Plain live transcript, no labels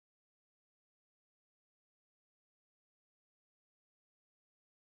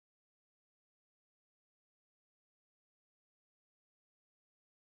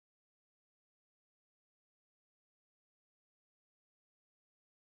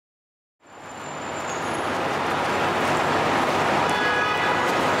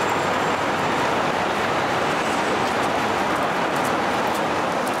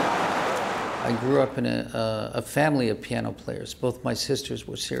grew up in a family of piano players. Both my sisters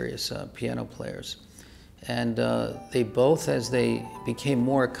were serious piano players. And they both, as they became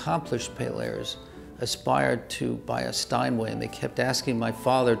more accomplished players, aspired to buy a Steinway, and they kept asking my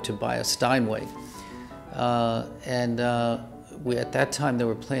father to buy a Steinway. At that time, they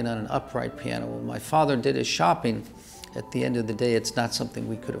were playing on an upright piano. When my father did his shopping, at the end of the day, it's not something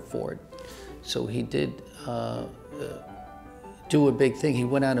we could afford. So he did do a big thing. He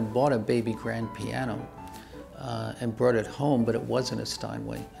went out and bought a baby grand piano and brought it home, but it wasn't a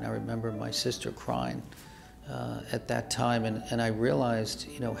Steinway. And I remember my sister crying at that time, and I realized,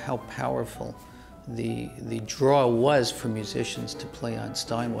 you know, how powerful the draw was for musicians to play on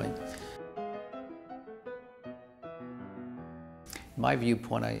Steinway. My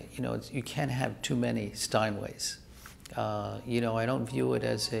viewpoint, you can't have too many Steinways. You know, I don't view it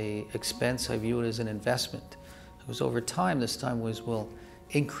as an expense, I view it as an investment. Because over time, the Steinways will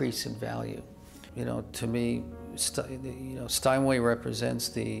increase in value. You know, to me, Steinway represents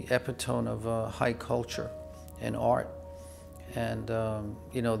the epitome of high culture and art. And,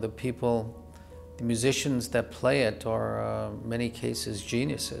 you know, the musicians that play it are, in many cases,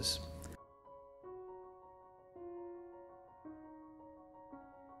 geniuses.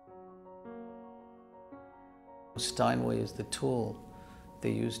 Steinway is the tool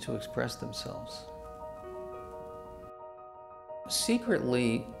they use to express themselves.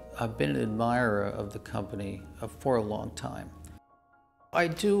 Secretly, I've been an admirer of the company for a long time. I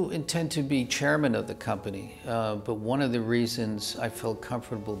do intend to be chairman of the company, but one of the reasons I felt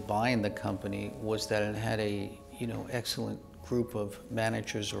comfortable buying the company was that it had a, excellent group of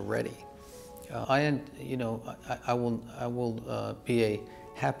managers already. I will be a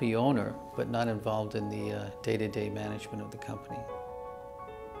happy owner, but not involved in the day-to-day management of the company.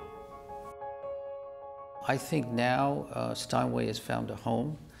 I think now Steinway has found a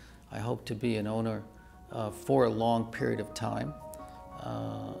home. I hope to be an owner for a long period of time.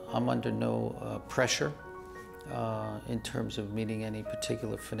 I'm under no pressure in terms of meeting any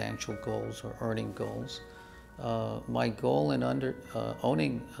particular financial goals or earning goals. My goal in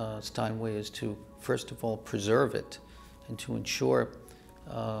owning Steinway is to, first of all, preserve it and to ensure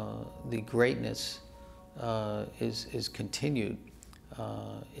the greatness is continued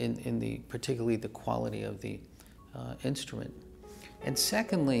in particularly the quality of the instrument. And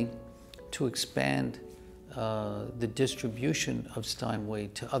secondly, to expand the distribution of Steinway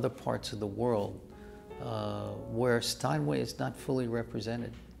to other parts of the world where Steinway is not fully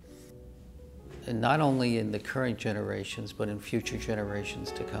represented. And not only in the current generations, but in future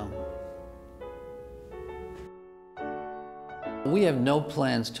generations to come. We have no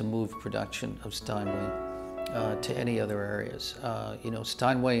plans to move production of Steinway to any other areas.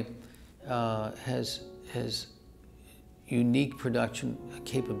 Steinway has unique production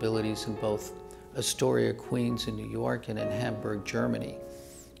capabilities in both Astoria, Queens in New York and in Hamburg, Germany.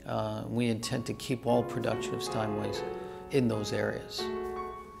 We intend to keep all production of Steinways in those areas.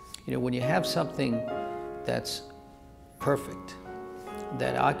 When you have something that's perfect,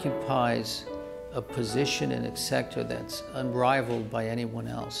 that occupies a position in a sector that's unrivaled by anyone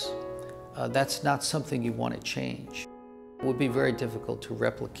else, that's not something you want to change. It would be very difficult to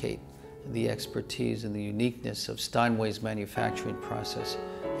replicate the expertise and the uniqueness of Steinway's manufacturing process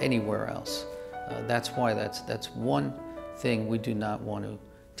anywhere else. That's why that's one thing we do not want to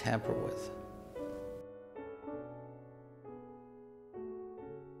tamper with.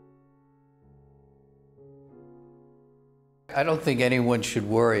 I don't think anyone should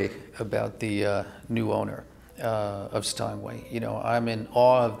worry about the new owner of Steinway. I'm in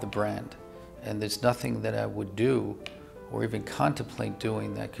awe of the brand, and there's nothing that I would do or even contemplate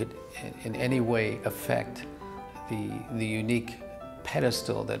doing that could in any way affect the unique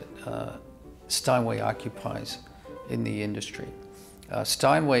pedestal that Steinway occupies in the industry.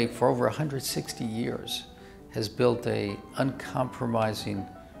 Steinway, for over 160 years, has built an uncompromising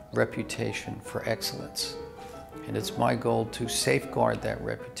reputation for excellence. And it's my goal to safeguard that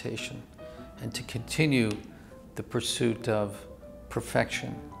reputation and to continue the pursuit of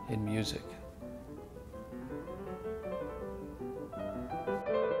perfection in music.